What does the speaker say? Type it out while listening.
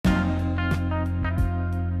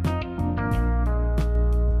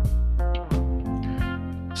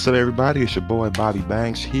What's up, everybody? It's your boy Bobby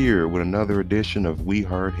Banks here with another edition of We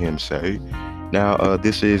Heard Him Say. Now,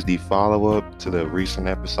 this is the follow up to the recent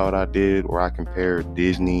episode I did where I compared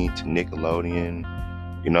Disney to Nickelodeon,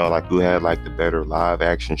 like who had like the better live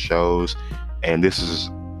action shows. And this is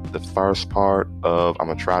the first part of, I'm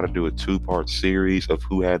going to try to do a two-part series of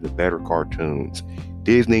who had the better cartoons,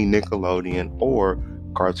 Disney, Nickelodeon, or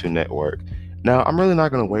Cartoon Network. Now, I'm really not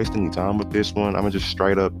going to waste any time with this one. I'm going to just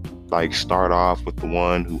straight up like start off with the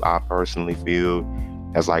one who I personally feel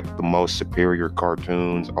has like the most superior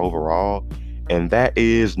cartoons overall. And that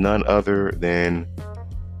is none other than,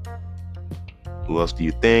 who else do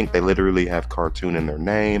you think? They literally have cartoon in their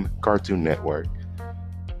name, Cartoon Network.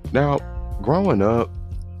 Now, growing up,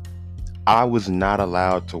 I was not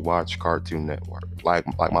allowed to watch Cartoon Network. Like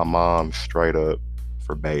my mom straight up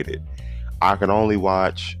forbade it. I could only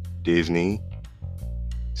watch Disney,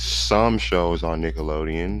 some shows on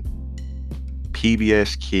Nickelodeon,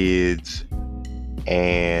 PBS Kids,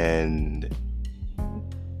 and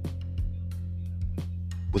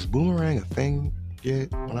was Boomerang a thing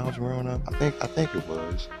yet when I was growing up? I think it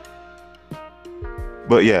was.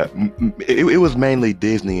 But yeah, it was mainly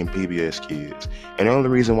Disney and PBS Kids. And the only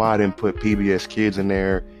reason why I didn't put PBS Kids in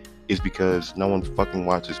there is because no one fucking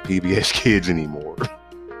watches PBS Kids anymore.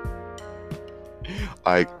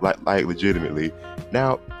 like legitimately.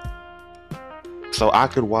 Now, so I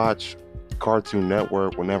could watch Cartoon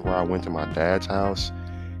Network whenever I went to my dad's house.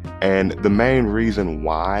 And the main reason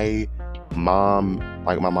why my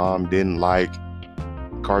mom didn't like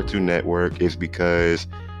Cartoon Network is because,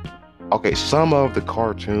 okay, some of the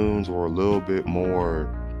cartoons were a little bit more,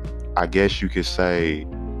 I guess you could say,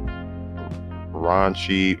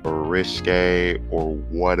 raunchy or risque or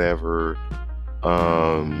whatever.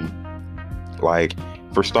 Like,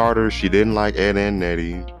 for starters, she didn't like Ed and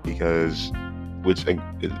Eddie because, which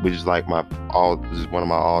is like this is one of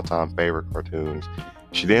my all-time favorite cartoons.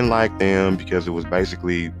 She didn't like them because it was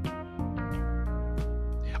basically,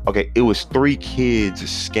 okay, it was three kids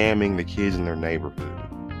scamming the kids in their neighborhood,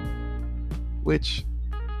 which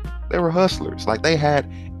they were hustlers. Like Eddie had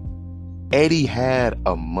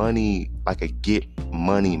a get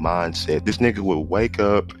money mindset. This nigga would wake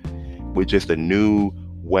up with just a new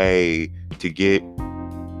way to get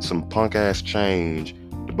some punk ass change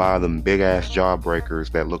to buy them big ass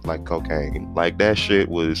jawbreakers that look like cocaine. Like that shit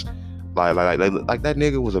was like that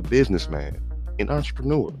nigga was a businessman, an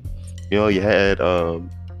entrepreneur. You had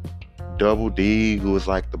Double D, who was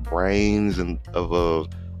like the brains of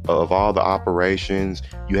all the operations.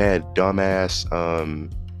 You had dumbass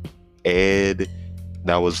Ed,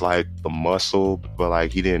 that was like the muscle, but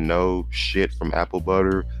like he didn't know shit from apple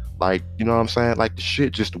butter. Like, you know what I'm saying? Like the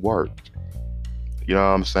shit just worked. You know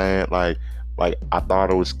what I'm saying? Like I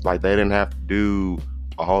thought it was like they didn't have to do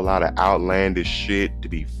a whole lot of outlandish shit to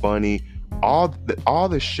be funny. All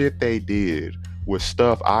the shit they did was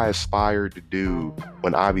stuff I aspired to do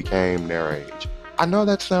when I became their age. I know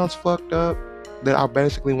that sounds fucked up, that I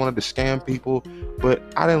basically wanted to scam people, but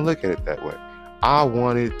I didn't look at it that way. I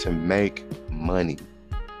wanted to make money.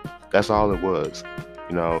 That's all it was.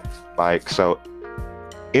 Like, so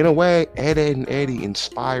in a way, Ed and Eddie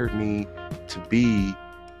inspired me to be,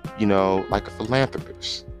 like a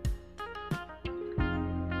philanthropist.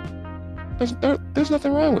 There's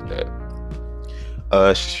nothing wrong with that.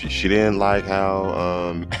 She didn't like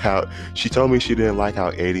how she told me she didn't like how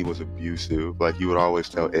Eddie was abusive. Like he would always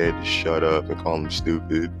tell Ed to shut up and call him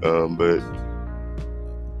stupid. But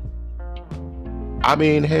I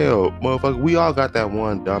mean, hell, motherfucker, we all got that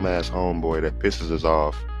one dumbass homeboy that pisses us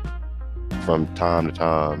off from time to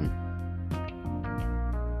time.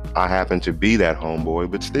 I happen to be that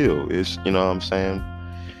homeboy, but still, it's, you know what I'm saying?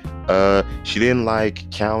 She didn't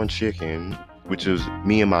like Cow and Chicken, which was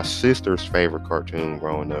me and my sister's favorite cartoon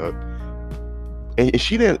growing up. And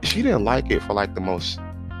she didn't like it for like the most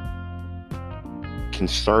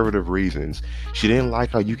conservative reasons. She didn't like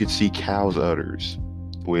how you could see cows' udders,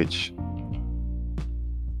 which,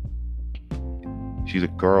 she's a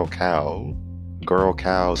girl cow. Girl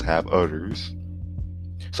cows have udders.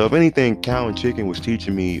 So if anything, Cow and Chicken was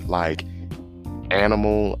teaching me like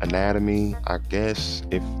animal anatomy, I guess,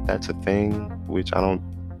 if that's a thing, which I don't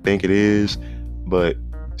think it is, but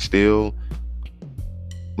still,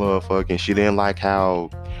 motherfucking, she didn't like how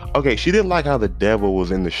the devil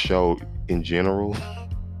was in the show in general,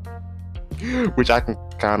 which I can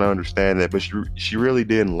kind of understand that, but she really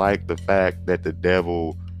didn't like the fact that the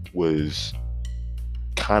devil was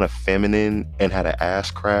kind of feminine and had an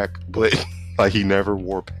ass crack, but like he never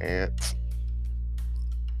wore pants.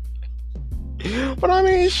 But I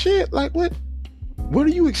mean, shit, like what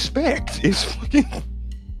do you expect? It's fucking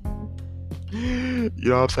You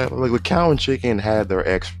know what I'm saying? Like the Cow and Chicken had their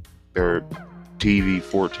TV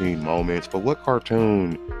 14 moments, but what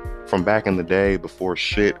cartoon from back in the day before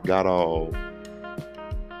shit got all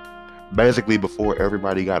basically before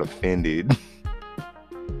everybody got offended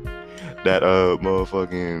that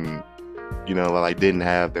motherfucking like didn't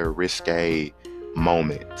have their risque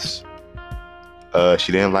moments.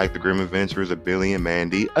 She didn't like The Grim Adventures of Billy and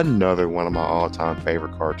Mandy, another one of my all-time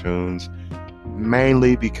favorite cartoons,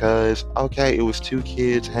 mainly because okay, it was two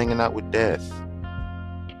kids hanging out with death.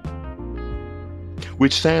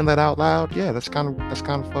 Which saying that out loud, yeah, that's kind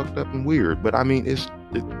of fucked up and weird. But I mean,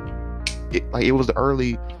 like it was the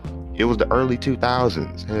early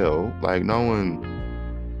 2000s. Hell, like no one,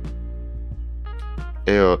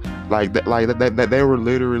 hell, like that they were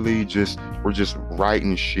literally just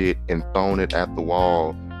writing shit and throwing it at the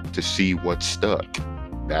wall to see what stuck.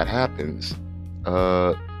 That happens.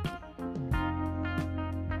 Uh,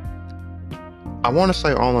 I want to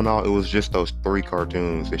say all in all, it was just those three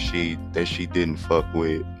cartoons that she didn't fuck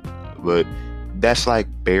with, but that's like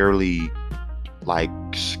barely like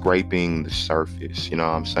scraping the surface. You know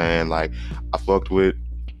what I'm saying? Like I fucked with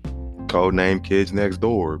Codename Kids Next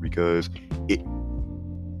Door because it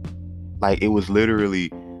it was literally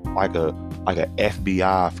like a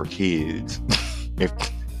FBI for kids. If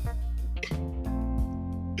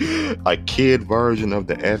like kid version of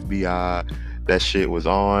the FBI, that shit was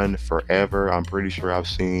on forever. I'm pretty sure I've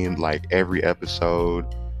seen like every episode.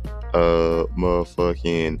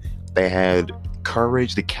 Motherfucking they had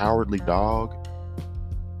Courage the Cowardly Dog,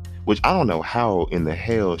 which I don't know how in the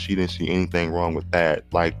hell she didn't see anything wrong with that.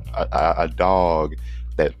 Like a dog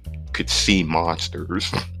that could see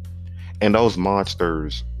monsters, and those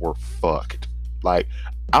monsters were fucked. Like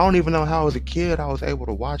I don't even know how as a kid I was able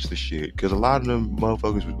to watch the shit because a lot of them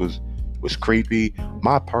motherfuckers was creepy.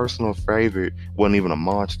 My personal favorite wasn't even a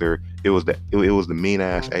monster. It was the mean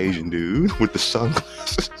ass Asian dude with the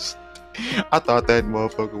sunglasses. I thought that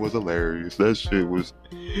motherfucker was hilarious. That shit was,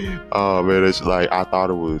 oh man, it's like I thought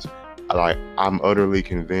it was like I'm utterly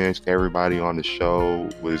convinced everybody on the show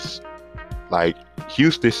was like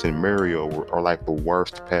Eustace and Mario are like the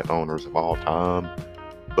worst pet owners of all time.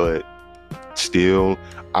 But still,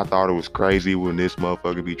 I thought it was crazy when this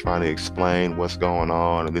motherfucker be trying to explain what's going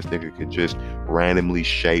on and this nigga could just randomly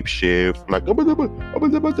shape shift like but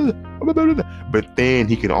then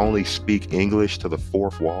he can only speak English to the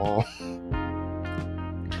fourth wall.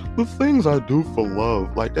 The things I do for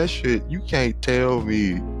love, like that shit, you can't tell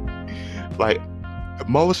me. Like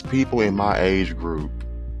most people in my age group,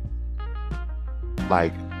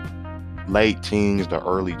 like late teens to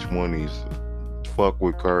early 20s, fuck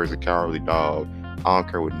with Courage the Cowardly Dog. I don't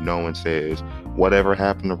care what no one says. Whatever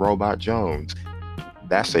happened to Robot Jones?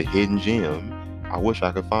 That's a hidden gem. I wish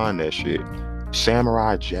I could find that shit.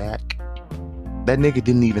 Samurai Jack. That nigga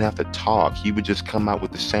didn't even have to talk. He would just come out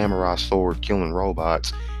with the samurai sword killing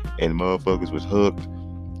robots and motherfuckers was hooked.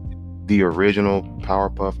 The original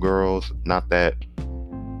Powerpuff Girls, not that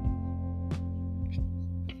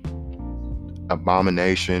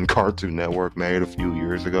abomination Cartoon Network made a few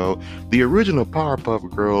years ago. The original Powerpuff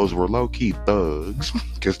Girls were low-key thugs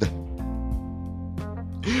because that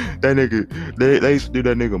nigga they used to do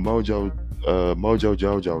that nigga Mojo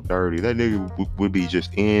Jojo dirty. That nigga would be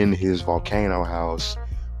just in his volcano house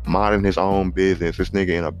minding his own business. This nigga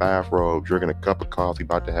in a bathrobe drinking a cup of coffee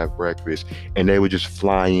about to have breakfast, and they would just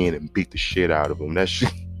fly in and beat the shit out of him. That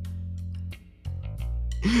shit.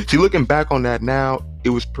 See, looking back on that now, it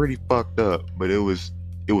was pretty fucked up, but it was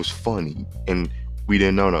funny, and we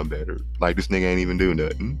didn't know no better. Like this nigga ain't even do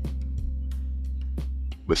nothing,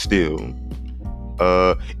 but still,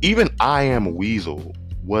 even I Am Weasel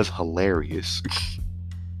was hilarious,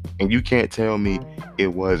 and you can't tell me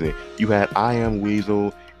it wasn't. You had I Am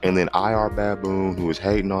Weasel, and then IR Baboon, who was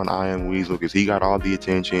hating on I Am Weasel because he got all the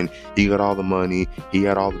attention, he got all the money, he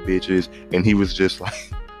had all the bitches, and he was just like.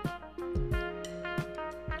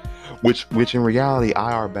 Which in reality,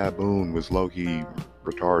 IR Baboon was low-key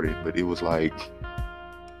retarded, but it was like,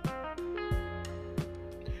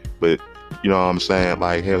 but you know what I'm saying?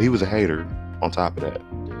 Like, hell, he was a hater on top of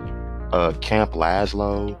that. Camp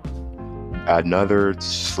Lazlo, another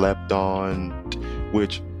slept on,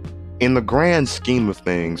 which in the grand scheme of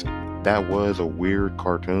things, that was a weird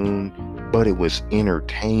cartoon, but it was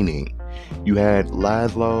entertaining. You had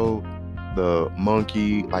Lazlo, the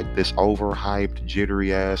monkey, like this overhyped,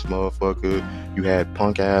 jittery ass motherfucker. You had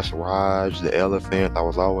punk ass Raj, the elephant. I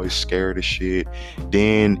was always scared of shit.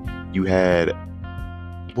 Then you had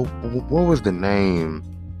what was the name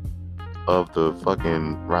of the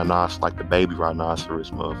fucking rhinoceros, like the baby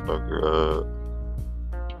rhinoceros motherfucker?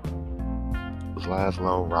 was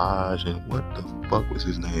Laszlo, Raj, and what the fuck was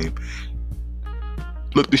his name?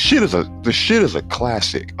 Look, the shit is a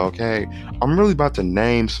classic, okay? I'm really about to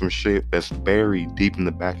name some shit that's buried deep in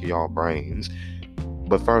the back of y'all brains.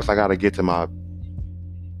 But first I gotta get to my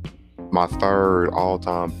third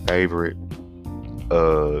all-time favorite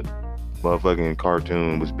uh motherfucking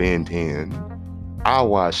cartoon was Ben 10. I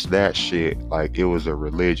watched that shit like it was a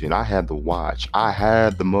religion. I had the watch. I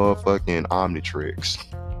had the motherfucking Omnitrix.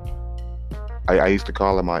 I used to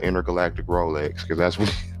call it my intergalactic Rolex because that's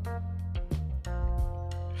what.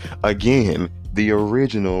 Again, the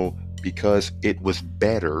original because it was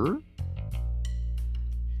better.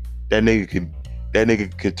 That nigga could that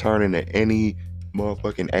nigga could turn into any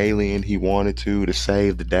motherfucking alien he wanted to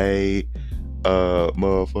save the day.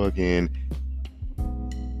 Motherfucking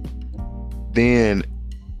then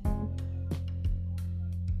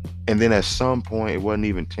and then at some point it wasn't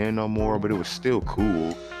even 10 no more, but it was still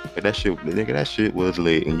cool. But that shit, nigga, that shit was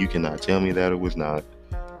lit, and you cannot tell me that it was not.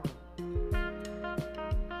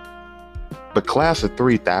 But Class of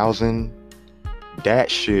 3000,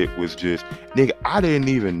 that shit was just, nigga, I didn't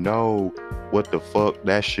even know what the fuck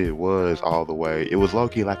that shit was all the way. It was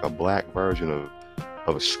low-key like a black version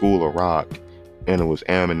of a School of Rock, and it was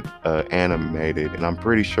animated, and I'm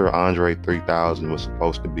pretty sure Andre 3000 was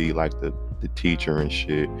supposed to be like the teacher and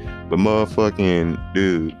shit. But motherfucking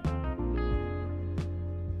dude,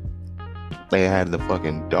 they had the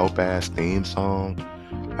fucking dope ass theme song.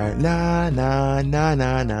 Na na na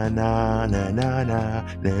na na na na na na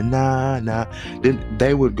na na. Then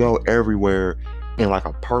they would go everywhere in like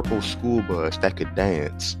a purple school bus that could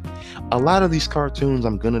dance. A lot of these cartoons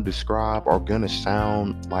I'm gonna describe are gonna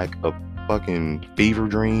sound like a fucking fever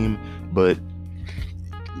dream, but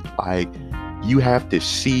like you have to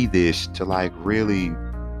see this to like really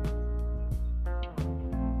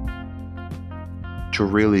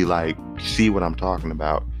like see what I'm talking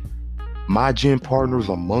about. My gym partner's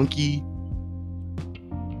a monkey.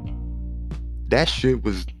 That shit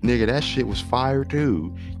was, nigga, that shit was fire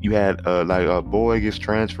too. You had like a boy gets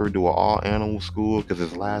transferred to an all animal school because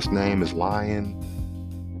his last name is Lion.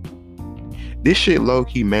 This shit low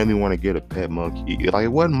key made me want to get a pet monkey. Like, it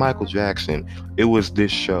wasn't Michael Jackson, it was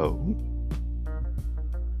this show.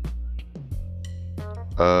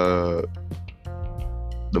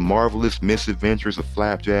 The Marvelous Misadventures of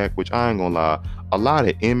Flapjack, which I ain't gonna lie, a lot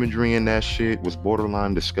of imagery in that shit was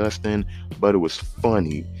borderline disgusting, but it was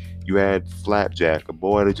funny. You had Flapjack, a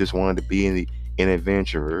boy that just wanted to be an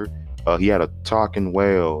adventurer. He had a talking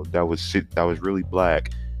whale that was really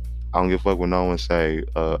black. I don't give a fuck what no one say.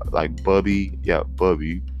 Like Bubby, yeah,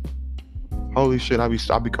 Bubby. Holy shit, I be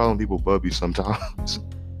calling people Bubby sometimes.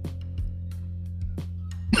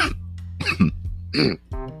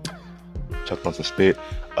 Chucked on some spit.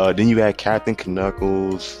 Then you had Captain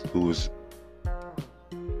Knuckles, who was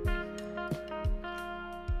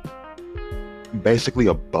basically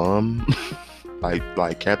a bum.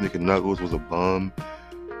 like Captain Knuckles was a bum.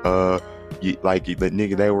 Like the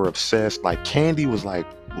nigga, they were obsessed. Like candy was like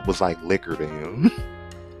liquor to him.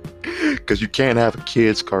 Cause you can't have a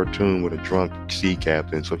kid's cartoon with a drunk sea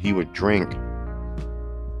captain. So he would drink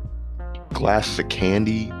glasses of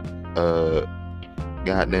candy.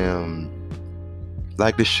 Goddamn.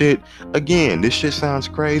 Like the shit, again, this shit sounds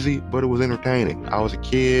crazy, but it was entertaining. I was a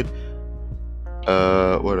kid.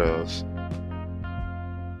 What else?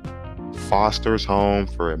 Foster's Home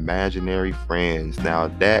for Imaginary Friends. Now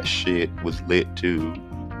that shit was lit too.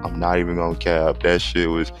 I'm not even gonna cap. That shit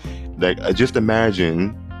was like, just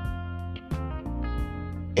imagine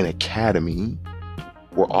an academy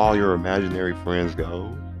where all your imaginary friends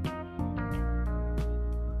go.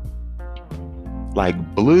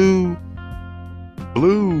 Like Blue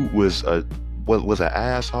was an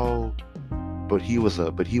asshole, but he was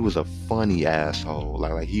a funny asshole.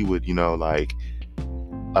 Like he would, you know, like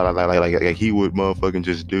he would motherfucking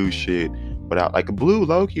just do shit without, like, Blue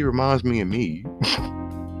low-key reminds me of me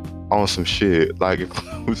on some shit. Like, if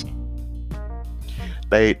it was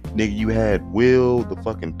nigga, you had Will, the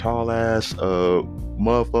fucking tall ass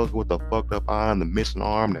motherfucker with the fucked up eye and the missing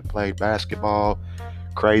arm that played basketball,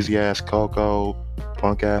 crazy ass Coco,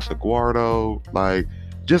 punk ass Eduardo, like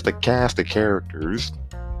just a cast of characters.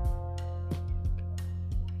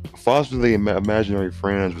 Foster the Imaginary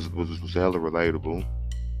Friends was hella relatable.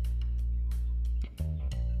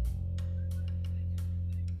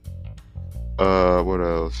 What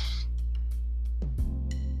else?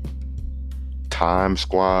 Time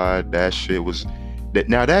Squad. That shit was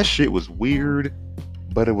that shit was weird,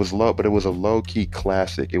 but it was a low key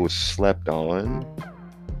classic. It was slept on.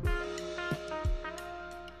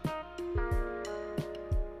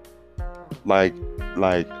 like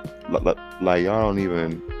like y'all don't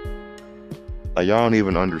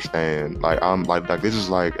even understand. Like I'm like this is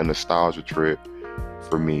like a nostalgia trip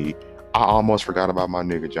for me. I almost forgot about my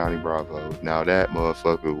nigga Johnny Bravo. Now that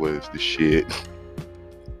motherfucker was the shit.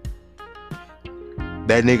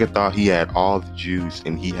 That nigga thought he had all the juice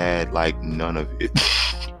and he had like none of it.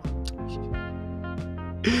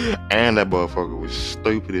 And that motherfucker was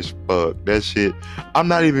stupid as fuck. That shit. I'm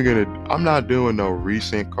not doing no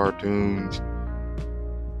recent cartoons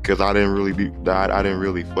because I didn't really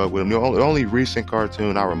fuck with him. The only recent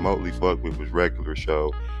cartoon I remotely fucked with was Regular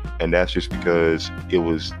Show, and that's just because it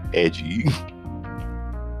was edgy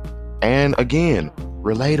and again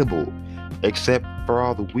relatable, except for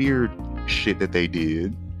all the weird shit that they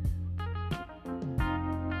did.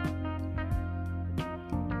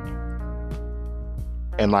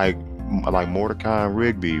 And like Mordecai and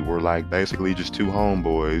Rigby were like basically just two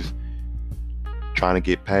homeboys trying to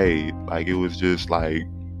get paid. Like it was just like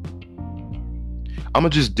I'm gonna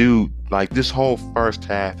just do like this whole first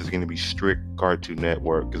half is gonna be strict Cartoon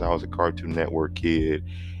Network because I was a Cartoon Network kid,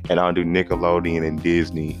 and I'll do Nickelodeon and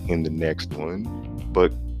Disney in the next one.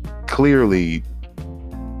 But clearly,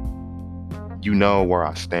 you know where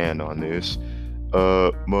I stand on this.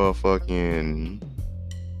 Motherfucking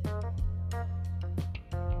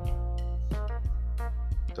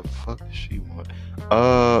the fuck does she want?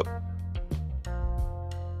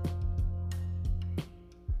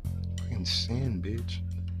 Fucking sin, bitch.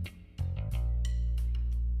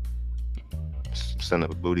 Send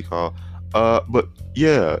up a booty call. But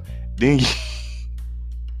yeah, then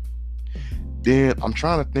then I'm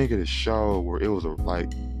trying to think of the show where it was a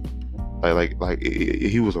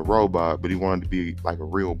he was a robot, but he wanted to be like a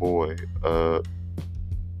real boy.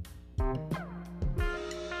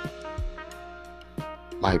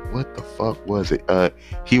 Like what the fuck was it?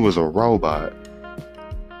 He was a robot,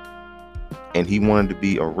 and he wanted to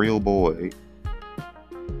be a real boy.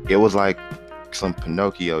 It was like some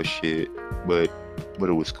Pinocchio shit, but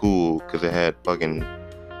it was cool because it had fucking.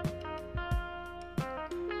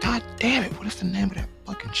 God damn it! What is the name of that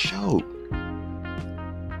fucking show?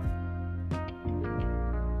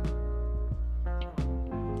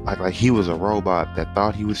 Like he was a robot that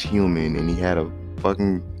thought he was human, and he had a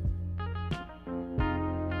fucking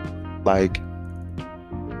like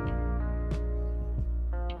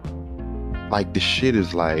the shit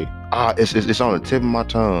is like it's on the tip of my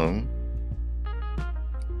tongue,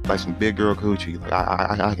 like some big girl coochie.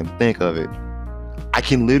 Like I can think of it. I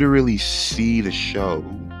can literally see the show.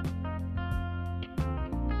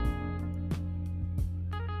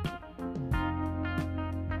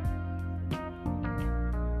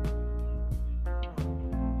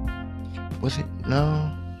 Was it?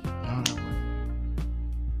 No.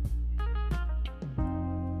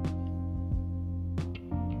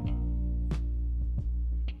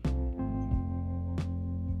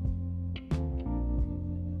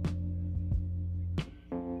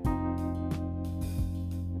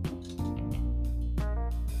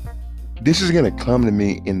 This is gonna come to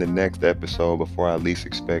me in the next episode before I least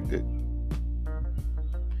expect it.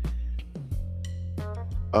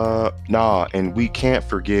 Nah, and we can't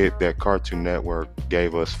forget that Cartoon Network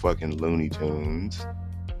gave us fucking Looney Tunes.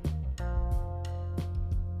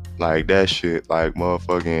 Like that shit, like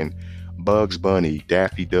motherfucking Bugs Bunny,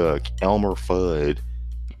 Daffy Duck, Elmer Fudd,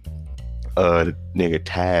 nigga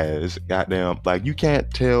Taz, goddamn, like you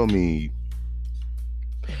can't tell me.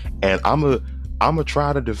 And I'm gonna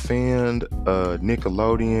try to defend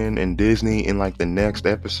Nickelodeon and Disney in like the next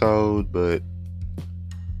episode, but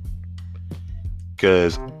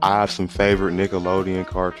because I have some favorite Nickelodeon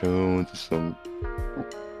cartoons, some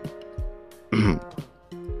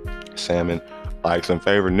salmon, like some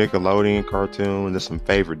favorite Nickelodeon cartoons and some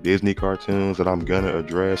favorite Disney cartoons that I'm gonna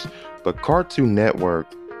address. But Cartoon Network,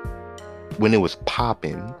 when it was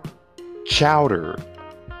popping, Chowder,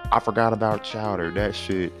 I forgot about Chowder. That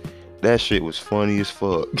shit was funny as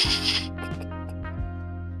fuck.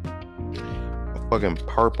 A fucking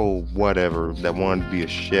purple whatever that wanted to be a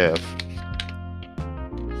chef.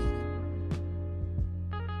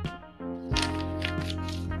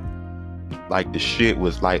 Like the shit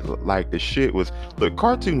was look,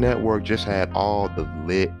 Cartoon Network just had all the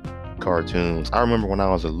lit cartoons. I remember when I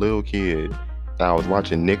was a little kid and I was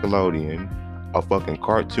watching Nickelodeon, a fucking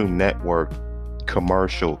Cartoon Network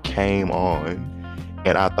commercial came on,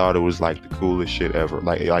 and I thought it was like the coolest shit ever.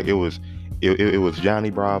 Like it was Johnny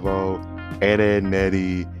Bravo, Ed and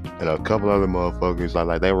Eddie, and a couple other motherfuckers.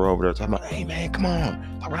 Like they were over there talking about, hey man, come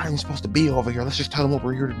on, like, we're not even supposed to be over here. Let's just tell them what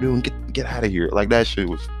we're here to do and get out of here. Like that shit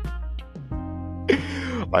was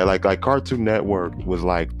like Cartoon Network was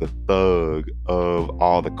like the thug of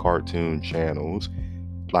all the cartoon channels.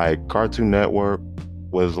 Like Cartoon Network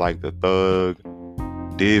was like the thug.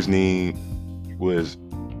 Disney was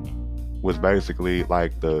basically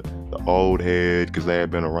like the old head because they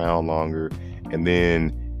had been around longer, and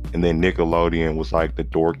then Nickelodeon was like the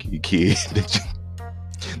dorky kid,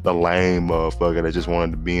 the lame motherfucker that just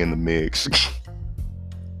wanted to be in the mix.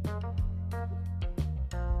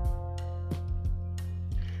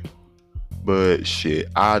 But shit,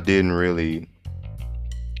 I did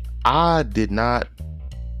not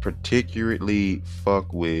particularly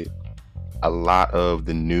fuck with a lot of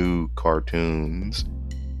the new cartoons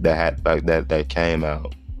that had like that came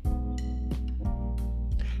out.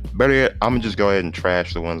 Better yet, I'm gonna just go ahead and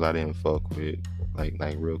trash the ones I didn't fuck with, like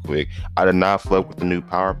real quick. I did not fuck with the new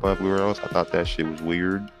Powerpuff Girls. I thought that shit was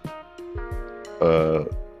weird. Uh,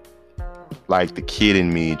 like the kid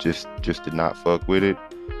in me just did not fuck with it.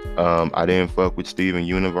 I didn't fuck with Steven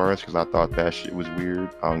Universe because I thought that shit was weird.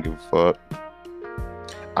 I don't give a fuck.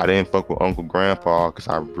 I didn't fuck with Uncle Grandpa because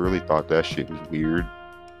I really thought that shit was weird.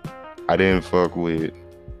 I didn't fuck with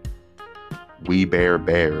We Bear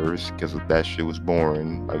Bears because that shit was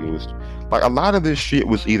boring. Like it was like a lot of this shit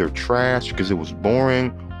was either trash because it was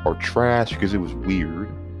boring or trash because it was weird.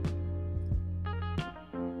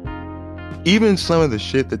 Even some of the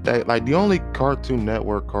shit that they like, the only Cartoon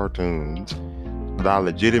Network cartoons that I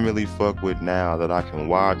legitimately fuck with now that I can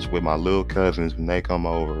watch with my little cousins when they come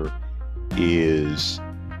over is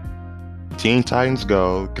Teen Titans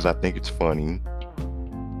Go because I think it's funny.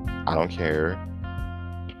 I don't care.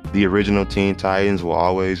 The original Teen Titans will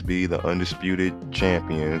always be the undisputed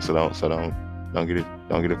champion, so don't get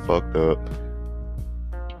it fucked up.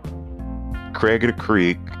 Craig of the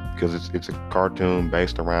Creek because it's a cartoon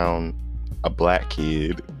based around a black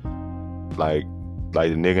kid. Like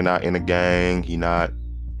the nigga not in a gang, he not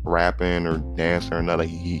rapping or dancing or nothing.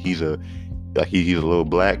 He's a little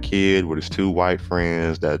black kid with his two white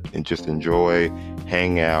friends that just enjoy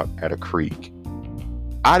hang out at a creek.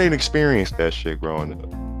 I didn't experience that shit growing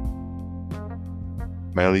up.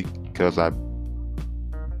 Mainly because I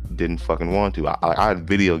didn't fucking want to. I had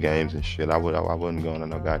video games and shit. I wasn't going to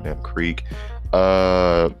no goddamn creek.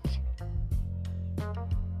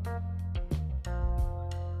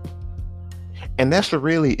 And that's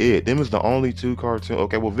really it. Them was the only two cartoons.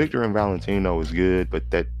 Okay, well, Victor and Valentino is good, but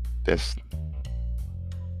that's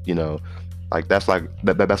you know, like that's like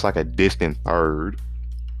that's like a distant third.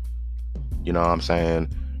 You know what I'm saying?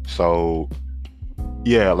 So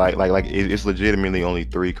yeah, it's legitimately only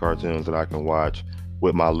three cartoons that I can watch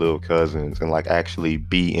with my little cousins and like actually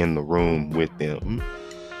be in the room with them.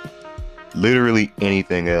 Literally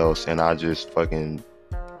anything else, and I just fucking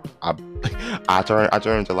I I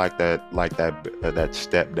turn to that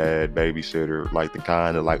stepdad babysitter, like the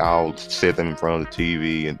kind of like I'll sit them in front of the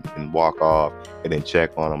TV and walk off and then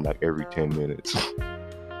check on them like every 10 minutes.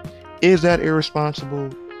 Is that irresponsible?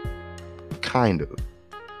 Kind of.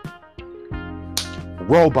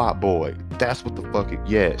 Robot Boy. That's what the fuck it.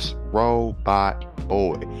 Yes, Robot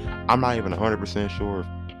Boy. I'm not even 100% sure if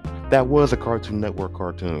that was a Cartoon Network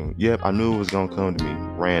cartoon. Yep, I knew it was gonna come to me.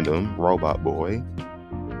 Random. Robot Boy.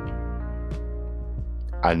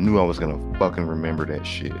 I knew I was gonna fucking remember that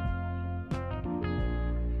shit.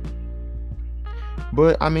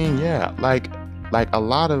 But I mean, yeah, like a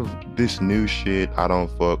lot of this new shit I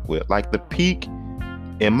don't fuck with. Like the peak,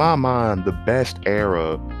 in my mind, the best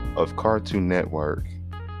era of Cartoon Network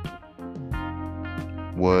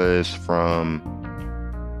was from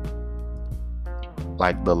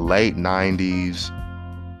like the late 90s.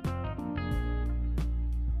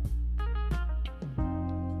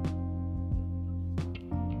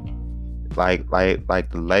 Like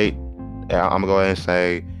the late, I'm gonna go ahead and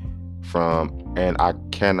say from, and I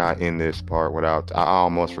cannot end this part without, I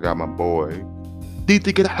almost forgot my boy. Need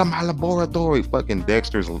to get out of my laboratory. Fucking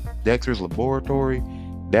Dexter's Laboratory.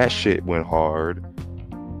 That shit went hard.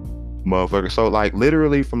 Motherfucker. So like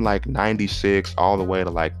literally from like 96 all the way to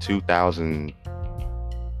like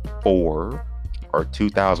 2004 or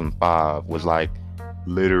 2005 was like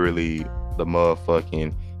literally the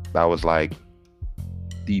motherfucking, that was like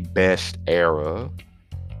the best era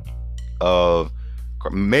of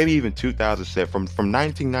maybe even 2007. From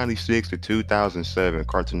 1996 to 2007,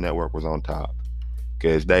 Cartoon Network was on top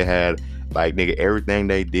because they had like, nigga, everything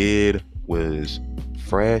they did was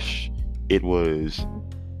fresh. It was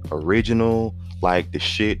original. Like the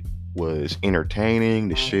shit was entertaining.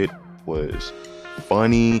 The shit was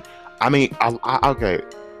funny. I mean, okay,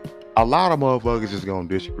 a lot of motherfuckers is gonna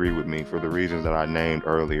disagree with me for the reasons that I named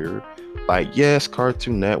earlier. Like, yes,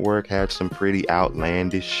 Cartoon Network had some pretty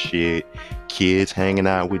outlandish shit. Kids hanging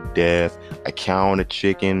out with death, a cow and a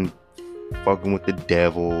chicken fucking with the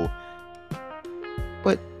devil.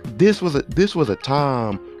 But this was a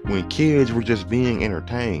time when kids were just being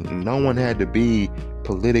entertained. No one had to be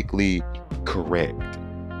politically correct.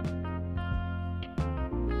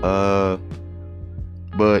 Uh,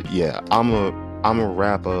 but yeah, I'm a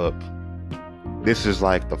wrap up. This is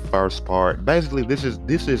like the first part. Basically, this is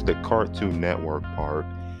the Cartoon Network part,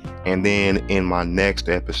 and then in my next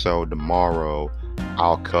episode tomorrow,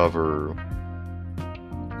 I'll cover.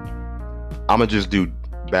 I'm gonna just do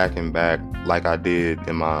back and back like I did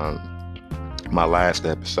in my last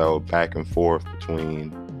episode, back and forth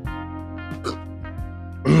between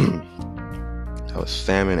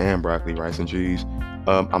salmon and broccoli, rice and cheese.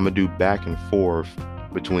 I'm gonna do back and forth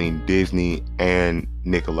between Disney and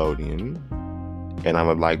Nickelodeon, and I'm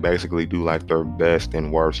gonna like basically do like their best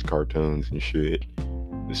and worst cartoons and shit.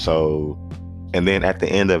 So, and then at the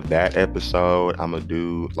end of that episode, I'm gonna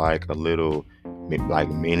do like a little like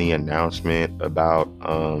mini announcement about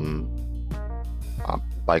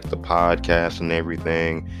like the podcast and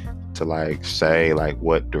everything, to like say like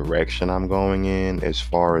what direction I'm going in as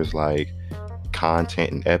far as like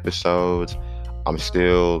content and episodes. I'm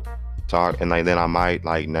still talking, like then I might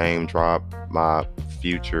like name drop my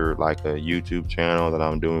future like a YouTube channel that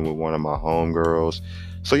I'm doing with one of my homegirls.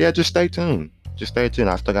 So yeah, just stay tuned. Just stay tuned.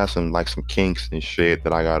 I still got some kinks and shit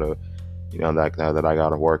that I gotta, that I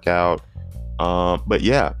gotta work out. But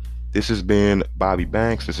yeah, this has been Bobby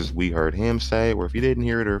Banks. This is We Heard Him Say, where if you didn't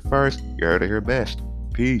hear it here first, you heard it here best.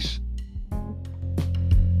 Peace.